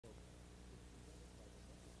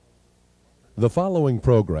The following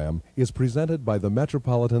program is presented by the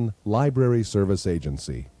Metropolitan Library Service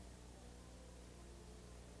Agency.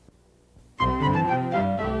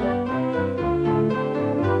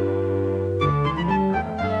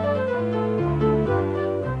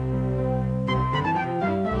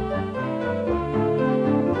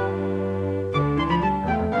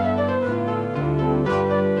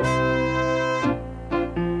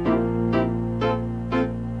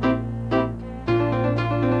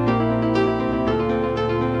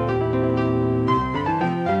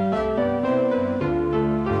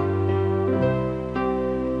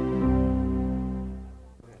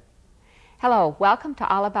 Hello, welcome to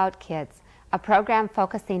All About Kids, a program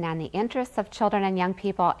focusing on the interests of children and young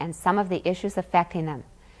people and some of the issues affecting them.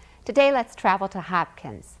 Today, let's travel to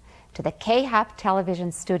Hopkins, to the KHOP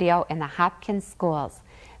television studio in the Hopkins schools.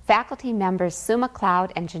 Faculty members Sue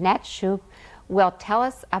McLeod and Jeanette Schupp will tell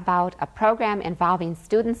us about a program involving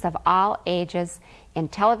students of all ages in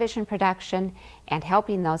television production and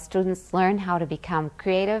helping those students learn how to become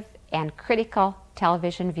creative and critical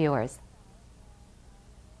television viewers.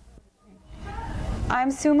 I'm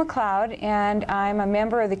Sue McLeod, and I'm a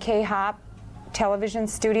member of the KHOP television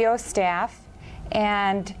studio staff.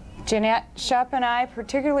 And Jeanette Schupp and I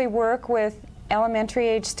particularly work with elementary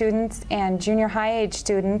age students and junior high age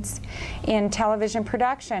students in television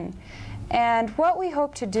production. And what we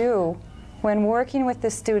hope to do when working with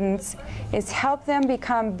the students is help them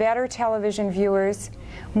become better television viewers,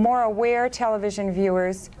 more aware television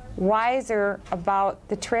viewers, wiser about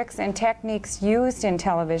the tricks and techniques used in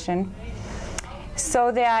television,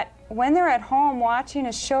 so that when they're at home watching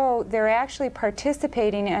a show, they're actually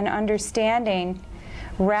participating and understanding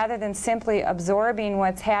rather than simply absorbing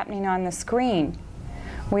what's happening on the screen.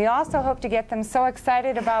 We also hope to get them so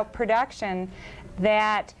excited about production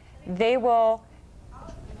that they will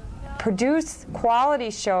produce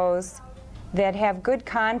quality shows that have good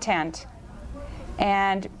content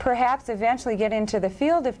and perhaps eventually get into the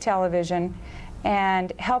field of television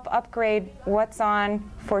and help upgrade what's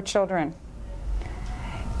on for children.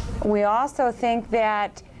 We also think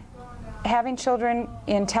that having children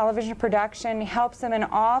in television production helps them in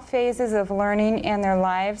all phases of learning in their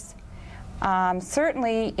lives.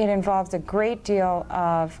 Certainly, it involves a great deal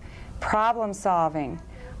of problem solving,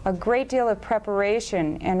 a great deal of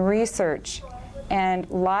preparation and research, and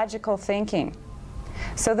logical thinking.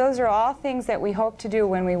 So those are all things that we hope to do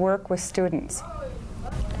when we work with students.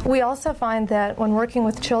 We also find that when working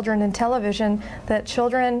with children in television, that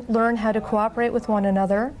children learn how to cooperate with one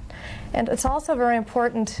another. And it's also very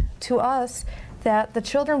important to us that the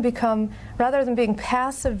children become, rather than being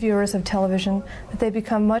passive viewers of television, that they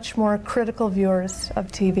become much more critical viewers of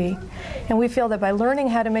TV. And we feel that by learning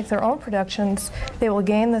how to make their own productions, they will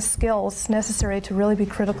gain the skills necessary to really be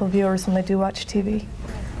critical viewers when they do watch TV.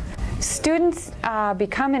 Students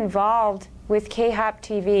become involved with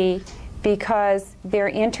KHOP-TV because they're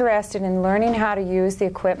interested in learning how to use the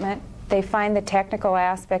equipment. They find the technical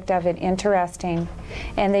aspect of it interesting,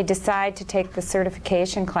 and they decide to take the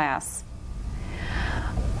certification class.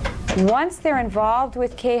 Once they're involved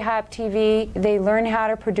with KHOP-TV, they learn how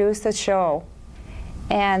to produce a show.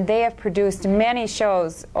 And they have produced many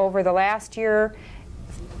shows over the last year.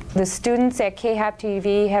 The students at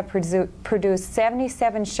KHOP-TV have produced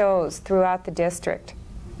 77 shows throughout the district,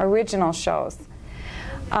 original shows.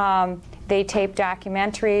 They tape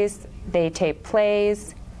documentaries, they tape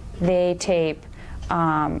plays, they tape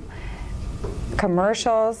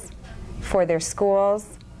commercials for their schools,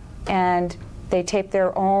 and they tape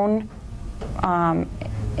their own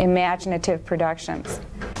imaginative productions.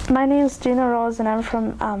 My name is Gina Rose, and I'm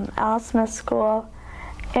from Alice Smith School.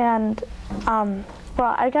 And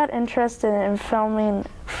well, I got interested in filming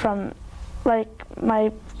from, like,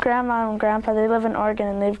 my grandma and grandpa. They live in Oregon,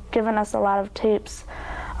 and they've given us a lot of tapes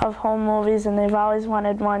of home movies, and they've always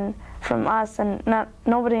wanted one from us, and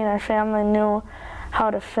nobody in our family knew how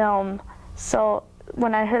to film. So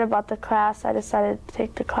when I heard about the class, I decided to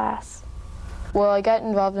take the class. Well, I got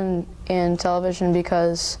involved in television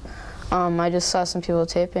because I just saw some people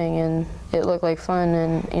taping, and it looked like fun,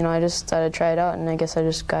 and I just thought I'd try it out, and I guess I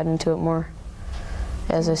just got into it more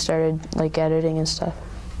as I started editing and stuff.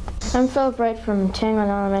 I'm Philip Wright from Tanglin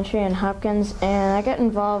Elementary in Hopkins, and I got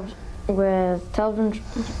involved with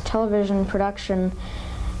television production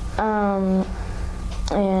in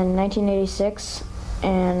 1986,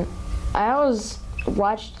 and I always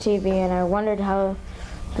watched TV, and I wondered how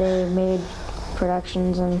they made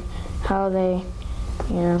productions and how they,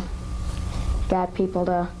 got people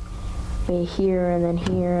to be here and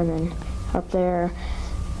then up there.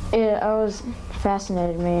 It always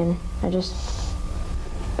fascinated me, and I just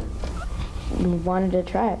wanted to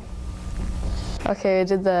try it. Okay, I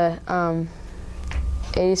did the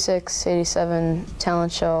 86, 87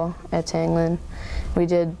 talent show at Tanglin. We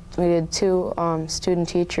did 2 student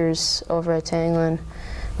teachers over at Tanglin.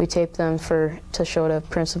 We taped them to show to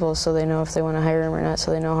principals so they know if they want to hire them or not,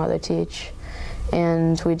 so they know how they teach.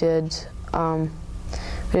 And we did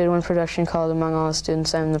one production called Among All the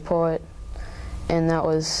Students, I'm the Poet, and that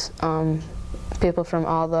was people from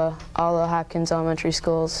all the Hopkins elementary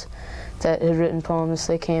schools that had written poems.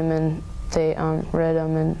 They came and they read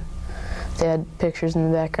them, and they had pictures in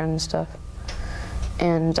the background and stuff.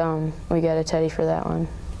 And we got a teddy for that one,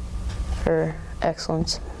 for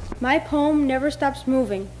excellence. My poem never stops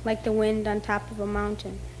moving like the wind on top of a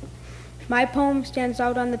mountain. My poem stands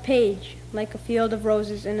out on the page like a field of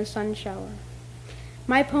roses in a sun shower.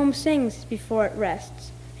 My poem sings before it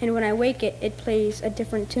rests, and when I wake it, it plays a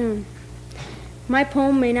different tune. My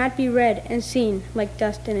poem may not be read and seen like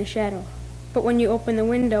dust in a shadow, but when you open the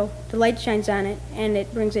window, the light shines on it, and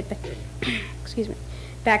it brings it back,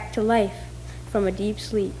 back to life from a deep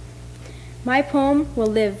sleep. My poem will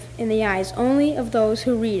live in the eyes only of those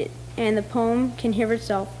who read it, and the poem can hear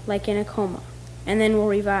itself like in a coma, and then will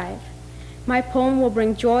revive. My poem will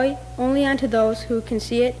bring joy only onto those who can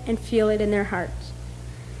see it and feel it in their hearts,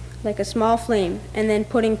 like a small flame, and then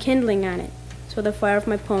putting kindling on it, so the fire of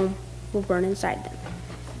my poem will burn inside them.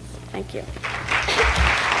 Thank you.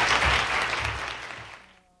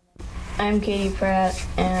 I'm Katie Pratt,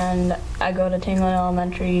 and I go to Tanglin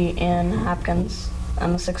Elementary in Hopkins.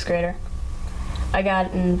 I'm a 6th grader. I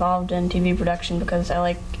got involved in TV production because I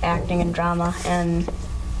like acting and drama, and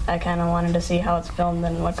I kind of wanted to see how it's filmed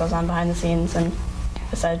and what goes on behind the scenes, and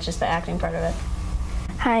besides just the acting part of it.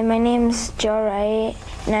 Hi, my name's Joe Wright,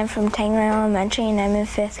 and I'm from Tanglin Elementary, and I'm in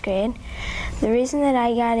 5th grade. The reason that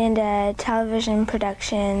I got into television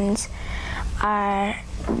productions are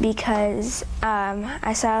because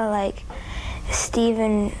I saw like Steve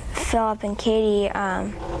and Philip and Katie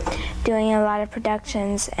doing a lot of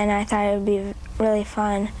productions, and I thought it would be really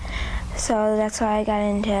fun. So that's why I got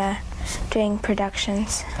into doing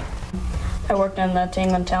productions. I worked on the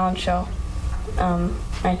Tanglin Talent Show,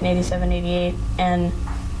 1987-88, and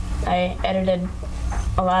I edited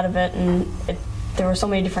a lot of it, and there were so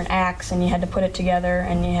many different acts, and you had to put it together,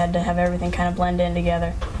 and you had to have everything kind of blend in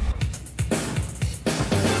together.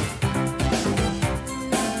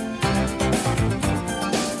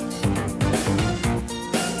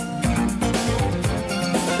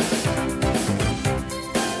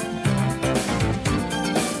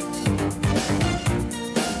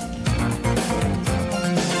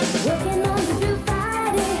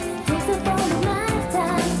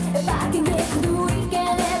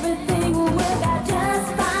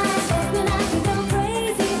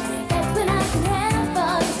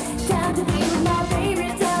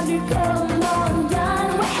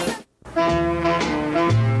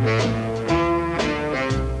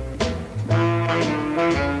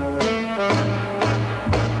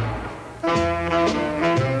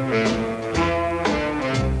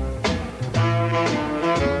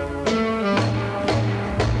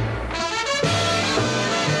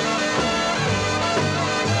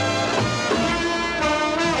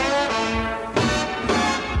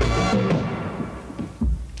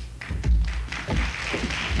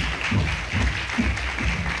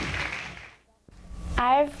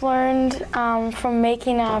 I've learned from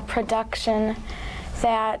making a production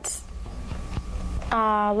that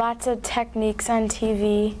lots of techniques on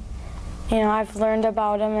TV, you know, I've learned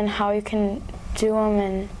about them and how you can do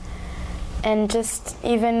them, and just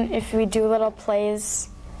even if we do little plays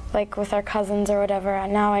like with our cousins or whatever,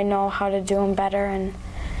 now I know how to do them better and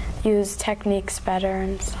use techniques better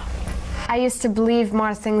and stuff. I used to believe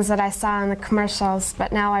more things that I saw in the commercials,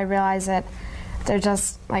 but now I realize that they're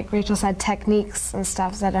just, like Rachel said, techniques and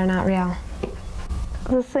stuff that are not real.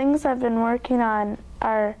 The things I've been working on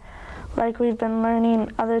are, like, we've been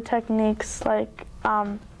learning other techniques, like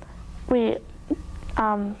we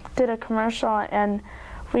did a commercial and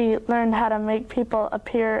we learned how to make people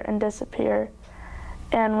appear and disappear,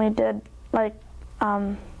 and we did like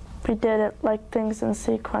things in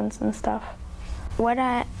sequence and stuff. What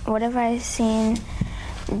have I seen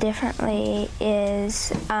differently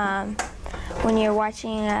is when you're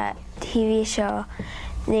watching a TV show,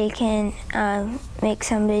 they can make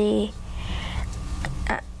somebody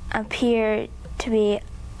appear to be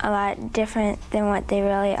a lot different than what they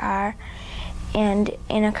really are. And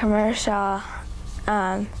in a commercial,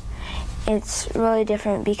 it's really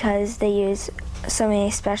different because they use so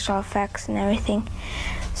many special effects and everything.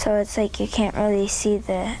 So it's like you can't really see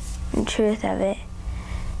the truth of it.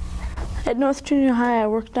 At North Junior High, I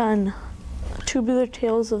worked on Tubular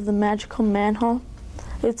Tales of the Magical Manhole.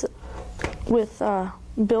 It's with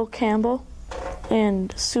Bill Campbell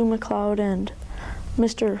and Sue McLeod and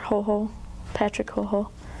Mr. Ho-Ho, Patrick Ho-Ho.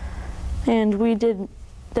 And we did,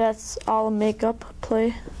 that's all a makeup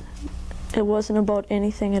play. It wasn't about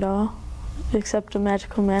anything at all, except a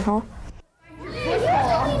magical manhole.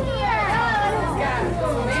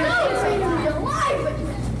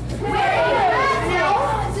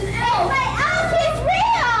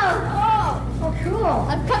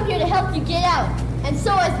 I've come here to help you get out, and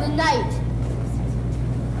so has the night.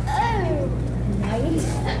 Oh, night?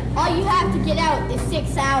 All you have to get out is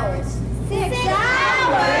 6 hours. 6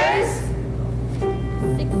 hours?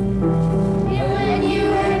 6. When you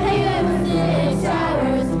have 6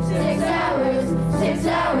 hours, 6 hours, 6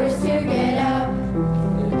 hours to get out.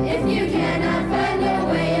 If you cannot find a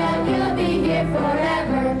way out, you'll be here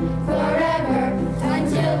forever, forever,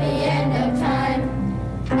 until the end of time.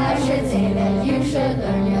 I should say that you should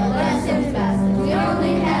learn your lessons fast. We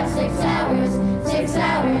only have 6 hours, 6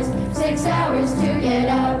 hours, 6 hours to get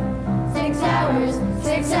out. 6 hours,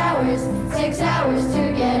 6 hours, 6 hours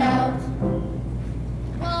to get out.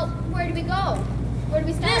 Well, where do we go? Where do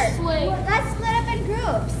we start? This way. Well, let's split up in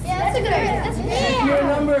groups. Yeah, that's a good idea. That's Pick your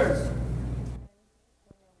numbers.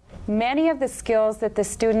 Many of the skills that the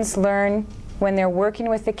students learn when they're working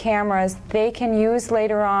with the cameras, they can use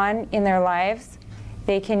later on in their lives.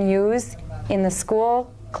 They can use in the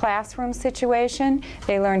school classroom situation.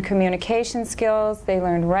 They learn communication skills, they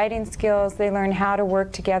learn writing skills, they learn how to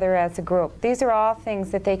work together as a group. These are all things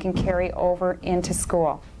that they can carry over into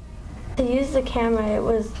school. To use the camera, it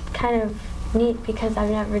was kind of neat because I've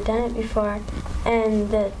never done it before. And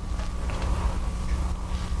the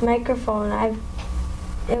microphone,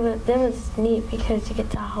 it was neat because you get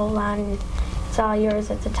to hold on and it's all yours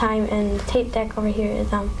at the time. And the tape deck over here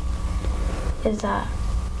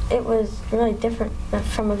it was really different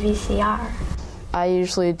from a VCR. I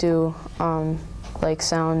usually do like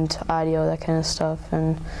sound, audio, that kind of stuff,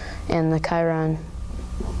 and the Chiron.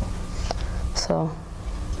 So,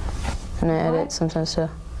 and I edit sometimes too.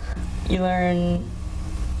 You learn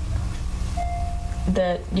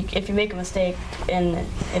that if you make a mistake and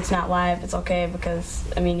it's not live, it's okay, because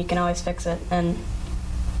I mean you can always fix it, and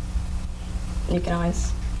you can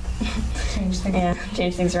always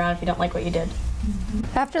change things around if you don't like what you did.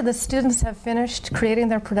 After the students have finished creating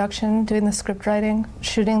their production, doing the script writing,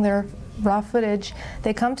 shooting their raw footage,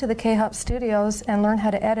 they come to the KHOP studios and learn how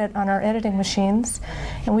to edit on our editing machines.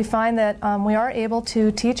 And we find that we are able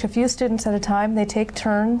to teach a few students at a time. They take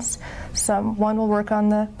turns. One will work on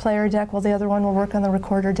the player deck while the other one will work on the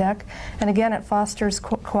recorder deck. And again, it fosters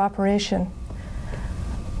cooperation.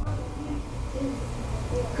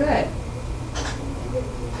 Good.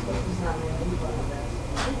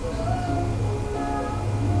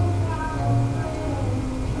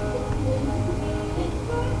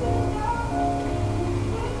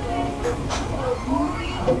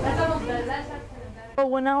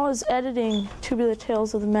 When I was editing Tubular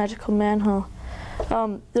Tales of the Magical Manhole,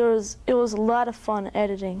 it was a lot of fun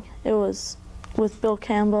editing. It was with Bill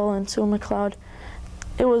Campbell and Sue McLeod.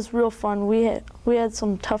 It was real fun. We had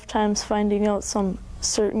some tough times finding out some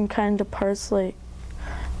certain kind of parts, like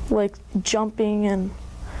jumping and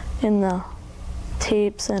in the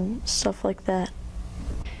tapes and stuff like that.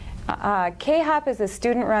 KHOP is a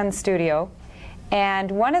student-run studio.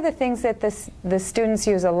 And one of the things that the students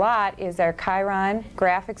use a lot is our Chiron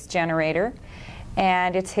graphics generator.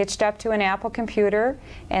 And it's hitched up to an Apple computer,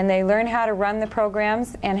 and they learn how to run the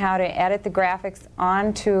programs and how to edit the graphics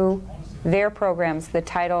onto their programs, the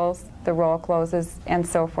titles, the roll closes, and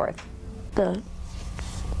so forth. The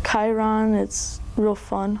Chiron, it's real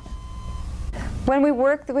fun. When we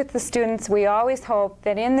work with the students, we always hope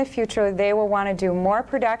that in the future they will want to do more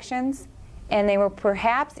productions, and they will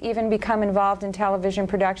perhaps even become involved in television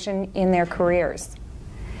production in their careers.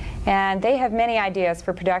 And they have many ideas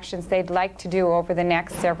for productions they'd like to do over the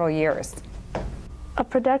next several years. A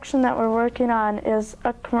production that we're working on is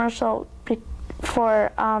a commercial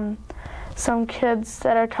for some kids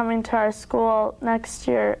that are coming to our school next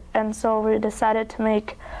year, and so we decided to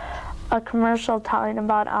make a commercial telling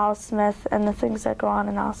about Al Smith and the things that go on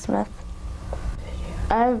in Al Smith.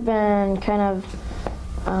 I've been kind of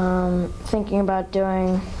thinking about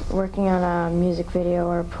working on a music video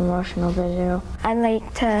or a promotional video. I'd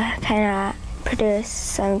like to kind of produce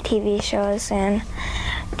some TV shows and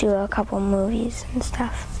do a couple movies and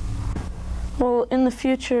stuff. Well, in the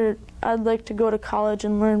future, I'd like to go to college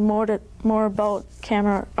and learn more about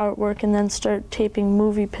camera artwork and then start taping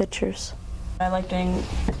movie pictures. I like doing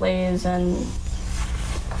plays and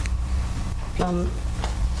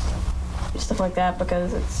stuff like that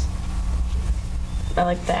because I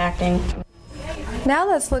like the acting. Now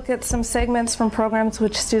let's look at some segments from programs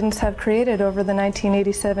which students have created over the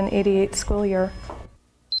 1987-88 school year.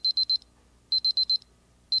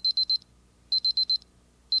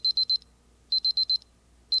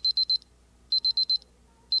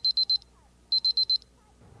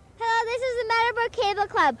 Hello, this is the Meadowbrook Cable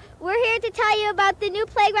Club. We're here to tell you about the new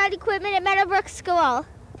playground equipment at Meadowbrook School.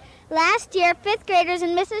 Last year, 5th graders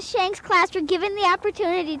in Mrs. Shank's class were given the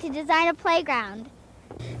opportunity to design a playground.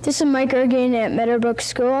 This is Mike Ergin at Meadowbrook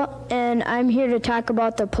School, and I'm here to talk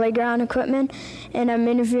about the playground equipment, and I'm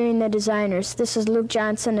interviewing the designers. This is Luke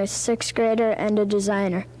Johnson, a 6th grader and a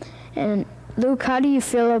designer. And Luke, how do you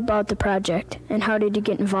feel about the project, and how did you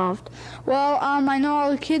get involved? Well, I know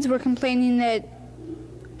all the kids were complaining that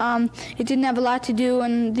it didn't have a lot to do,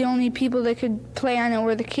 and the only people that could play on it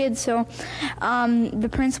were the kids. So the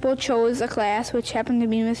principal chose a class, which happened to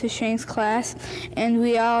be Mrs. Shank's class, and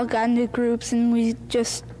we all got into groups, and we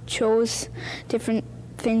just chose different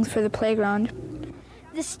things for the playground.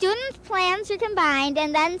 The students' plans are combined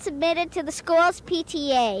and then submitted to the school's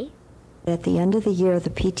PTA. At the end of the year, the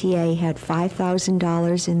PTA had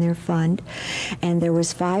 $5,000 in their fund, and there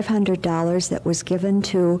was $500 that was given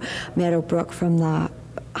to Meadowbrook from the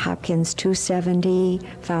Hopkins 270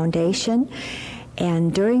 Foundation.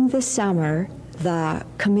 And during the summer, the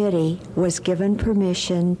committee was given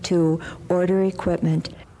permission to order equipment.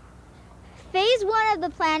 Phase 1 of the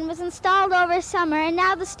plan was installed over summer, and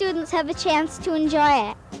now the students have a chance to enjoy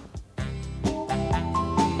it.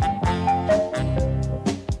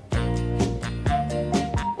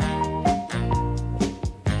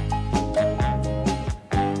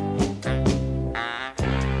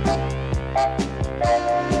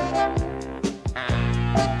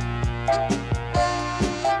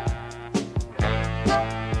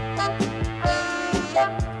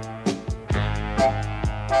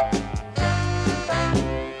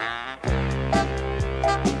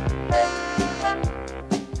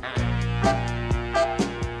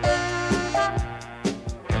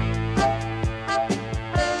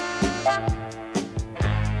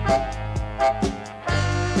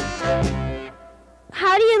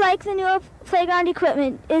 How do you like the new playground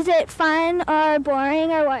equipment? Is it fun or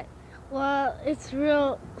boring or what? Well, it's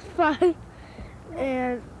real fun,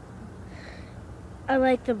 and I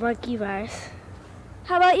like the monkey bars.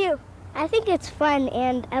 How about you? I think it's fun,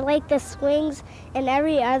 and I like the swings and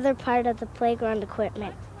every other part of the playground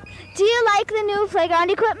equipment. Do you like the new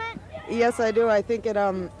playground equipment? Yes, I do. I think it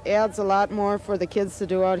adds a lot more for the kids to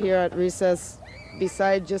do out here at recess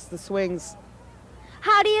besides just the swings.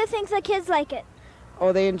 How do you think the kids like it?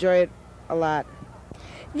 Oh, they enjoy it a lot.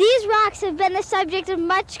 These rocks have been the subject of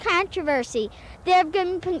much controversy. There have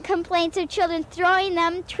been complaints of children throwing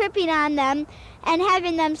them, tripping on them, and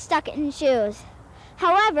having them stuck in shoes.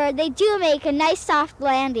 However, they do make a nice soft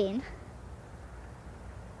landing.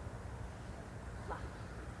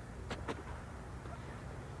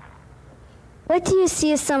 What do you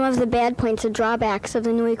see as some of the bad points or drawbacks of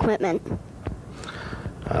the new equipment?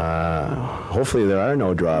 Hopefully there are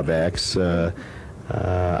no drawbacks.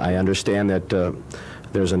 I understand that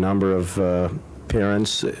there's a number of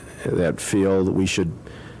parents that feel that we should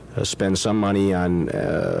spend some money on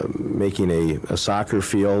making a soccer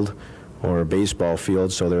field or a baseball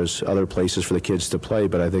field, so there's other places for the kids to play,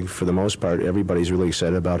 but I think for the most part everybody's really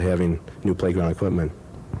excited about having new playground equipment.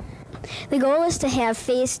 The goal is to have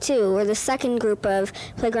Phase 2, or the second group of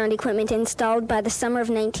playground equipment, installed by the summer of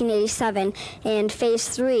 1987, and Phase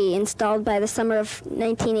 3 installed by the summer of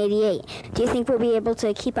 1988. Do you think we'll be able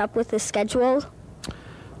to keep up with the schedule?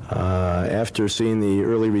 After seeing the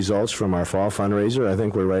early results from our fall fundraiser, I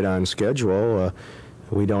think we're right on schedule.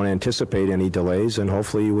 We don't anticipate any delays, and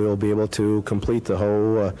hopefully we'll be able to complete the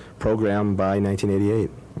whole program by 1988.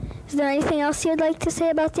 Is there anything else you'd like to say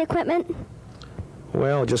about the equipment?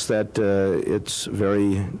 Well, just that it's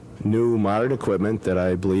very new, modern equipment that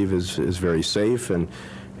I believe is very safe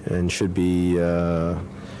and should be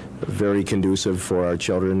very conducive for our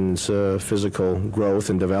children's physical growth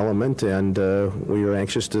and development, and we are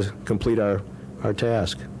anxious to complete our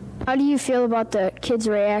task. How do you feel about the kids'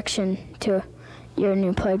 reaction to your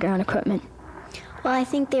new playground equipment? Well, I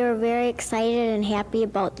think they were very excited and happy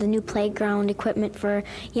about the new playground equipment for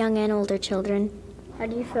young and older children. How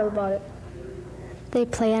do you feel about it? They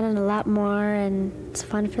play on it a lot more, and it's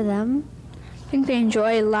fun for them. I think they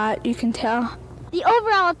enjoy it a lot, you can tell. The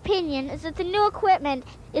overall opinion is that the new equipment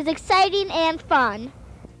is exciting and fun.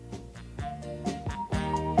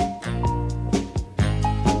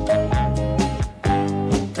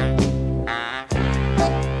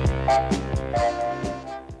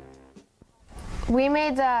 We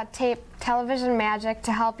made the tape Television Magic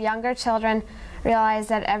to help younger children realize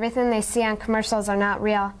that everything they see on commercials are not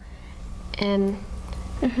real. And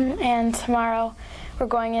And tomorrow we're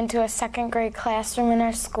going into a second grade classroom in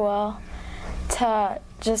our school to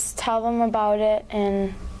just tell them about it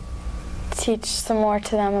and teach some more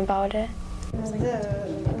to them about it.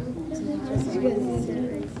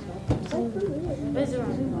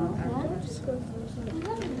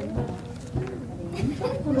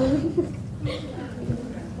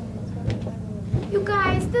 You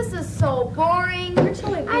guys, this is so boring.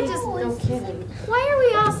 No kidding. Why are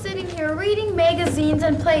we all sitting here reading magazines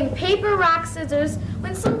and playing paper, rock, scissors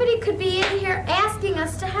when somebody could be in here asking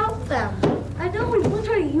us to help them? I know, we've learned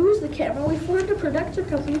how to use the camera. We formed a production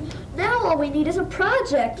company. Now all we need is a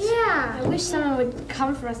project. Yeah. I wish someone would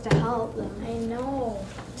come for us to help them. I know.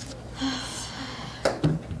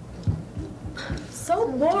 So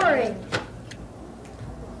boring.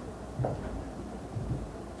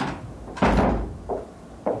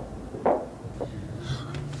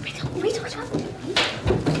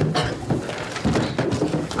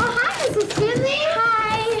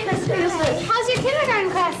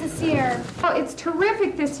 Oh, it's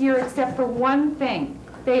terrific this year except for one thing.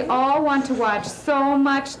 They all want to watch so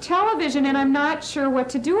much television and I'm not sure what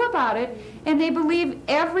to do about it, and they believe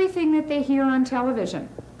everything that they hear on television.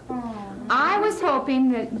 I was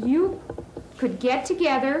hoping that you could get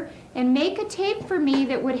together and make a tape for me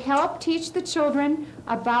that would help teach the children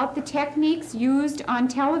about the techniques used on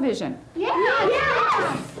television.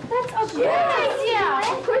 That's a great idea.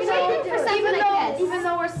 Of course, Even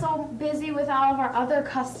though we're so busy with all of our other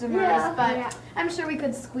customers, but I'm sure we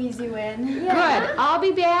could squeeze you in. Good. I'll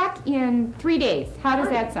be back in 3 days. How does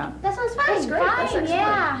that sound? That sounds fine. That's great. That's Fine,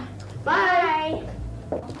 yeah. Bye.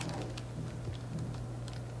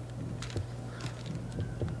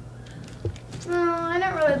 No, I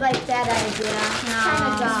don't really like that idea. Kind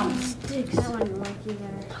of dumb. Sticks. I wouldn't like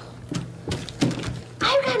either.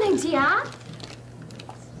 I've got an idea.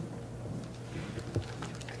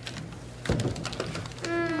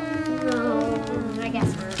 I guess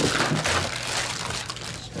we're...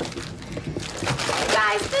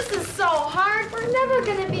 Guys, this is so hard. We're never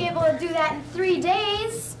going to be able to do that in 3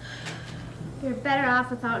 days. You're better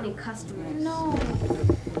off without any customers. No.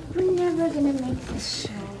 We're never going to make this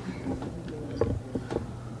show.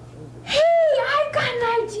 Hey, I've got an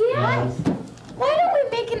idea. Why don't we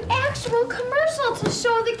make an actual commercial to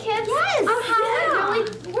show the kids how it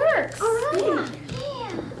really works? All right.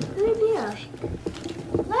 Yeah. Good idea.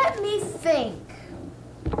 Let me think.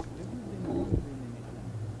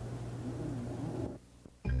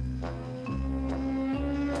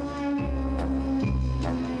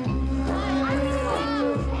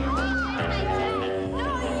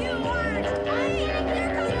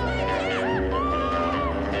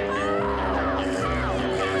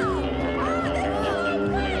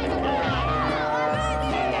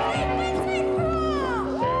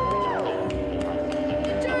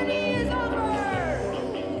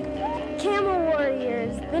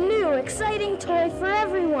 Exciting toy for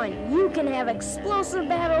everyone. You can have explosive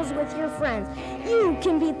battles with your friends. You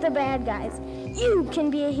can beat the bad guys. You can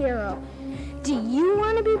be a hero. Do you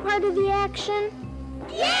want to be part of the action?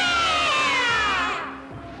 Yeah!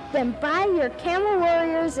 Then buy your Camel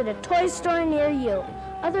Warriors at a toy store near you.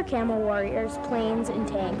 Other Camel Warriors, planes, and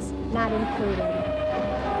tanks not included.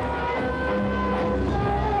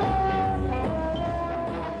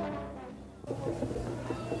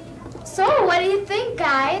 So, what do you think,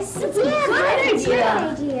 guys? That's a good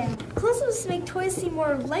idea. Clothes must make toys seem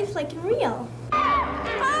more lifelike and real.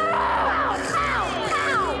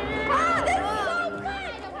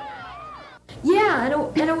 Yeah,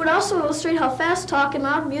 and it would also illustrate how fast talk and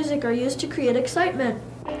loud music are used to create excitement.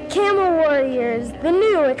 Camel Warriors, the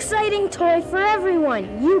new exciting toy for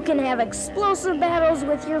everyone. You can have explosive battles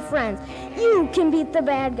with your friends. You can beat the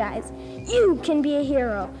bad guys. You can be a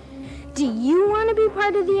hero. Do you want to be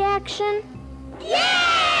part of the action?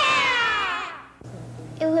 Yeah!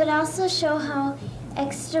 It would also show how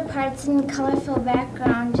extra parts and colorful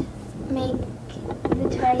background make the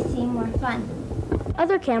toy seem more fun.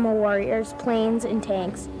 Other Camel Warriors, planes, and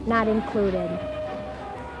tanks not included.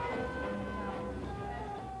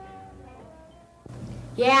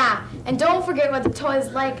 Yeah, and don't forget what the toy's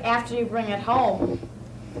like after you bring it home.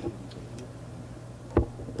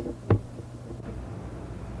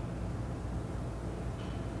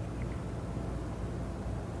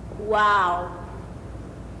 Wow.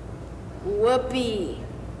 Whoopee.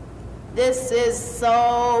 This is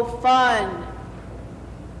so fun.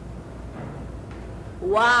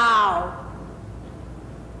 Wow.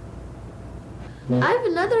 I have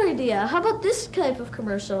another idea. How about this type of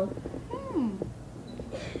commercial?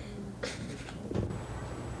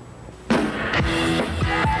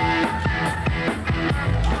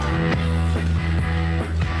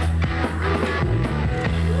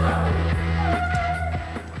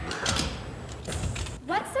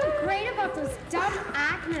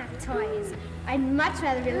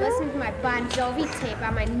 listen to my Bon Jovi tape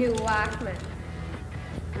on my new Walkman.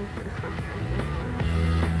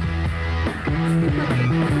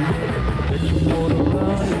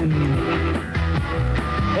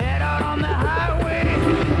 Head out on the highway,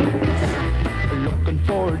 looking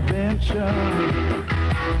for adventure,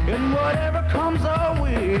 and whatever comes our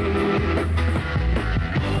way.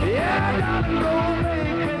 Yeah, gotta go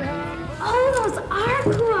make it happen. Oh, those are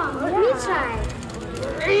cool. Let me try.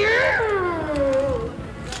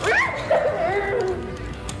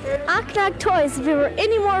 Knock toys. If it were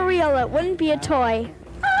any more real, it wouldn't be a toy.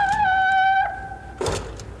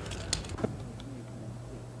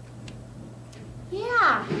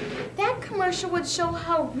 Yeah, that commercial would show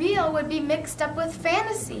how real would be mixed up with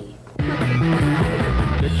fantasy.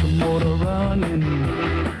 Get your motor running,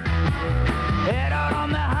 head out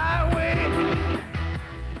on the highway.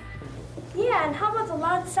 Yeah, and how about the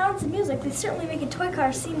loud sounds of music? They certainly make a toy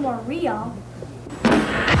car seem more real.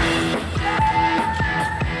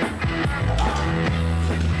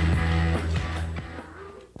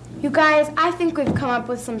 You guys, I think we've come up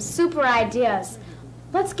with some super ideas.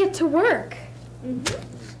 Let's get to work.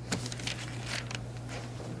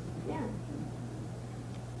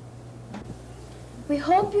 We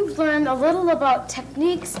hope you've learned a little about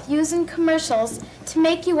techniques used in commercials to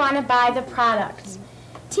make you want to buy the product.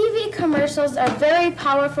 TV commercials are very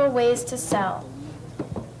powerful ways to sell.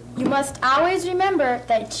 You must always remember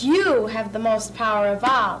that you have the most power of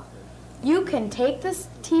all. You can take this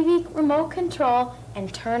TV remote control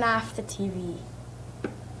and turn off the TV.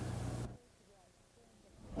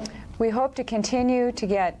 We hope to continue to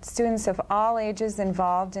get students of all ages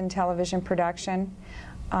involved in television production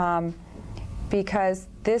because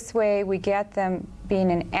this way we get them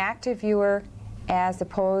being an active viewer as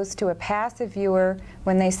opposed to a passive viewer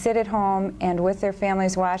when they sit at home and with their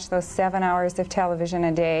families watch those 7 hours of television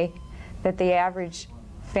a day that the average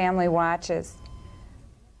family watches.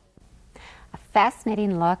 A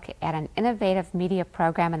fascinating look at an innovative media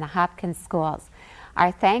program in the Hopkins schools.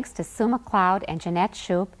 Our thanks to Sue McLeod and Jeanette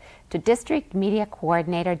Schupp, to District Media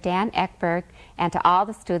Coordinator Dan Eckberg, and to all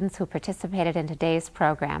the students who participated in today's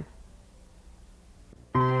program.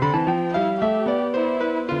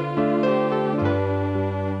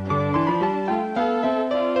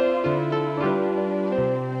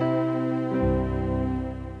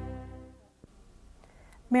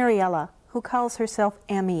 Mariella, who calls herself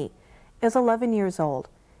Emmy, is 11 years old.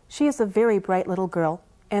 She is a very bright little girl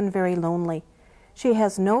and very lonely. She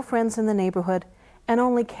has no friends in the neighborhood and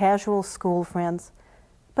only casual school friends.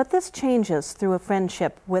 But this changes through a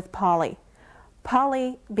friendship with Polly.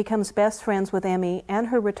 Polly becomes best friends with Emmy and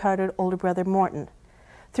her retarded older brother Morton.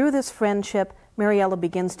 Through this friendship, Mariella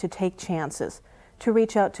begins to take chances, to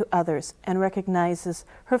reach out to others, and recognizes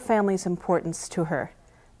her family's importance to her.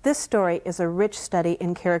 This story is a rich study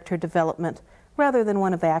in character development rather than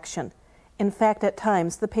one of action. In fact, at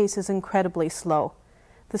times, the pace is incredibly slow.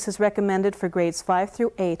 This is recommended for grades 5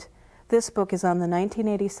 through 8. This book is on the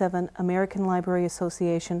 1987 American Library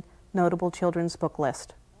Association Notable Children's Book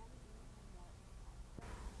List.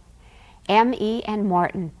 M.E. and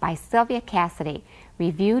Morton by Sylvia Cassedy,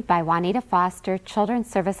 reviewed by Juanita Foster, Children's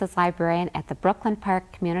Services Librarian at the Brooklyn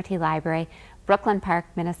Park Community Library, Brooklyn Park,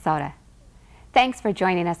 Minnesota. Thanks for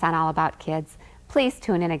joining us on All About Kids. Please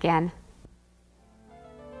tune in again.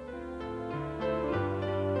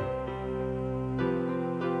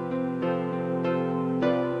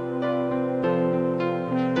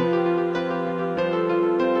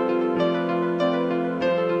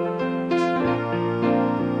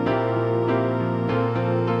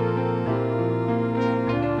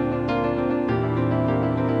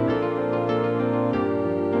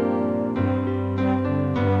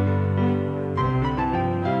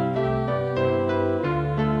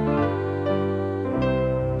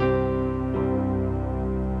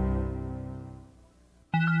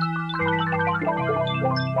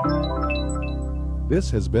 This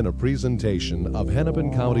has been a presentation of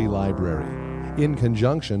Hennepin County Library in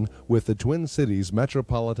conjunction with the Twin Cities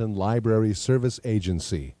Metropolitan Library Service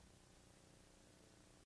Agency.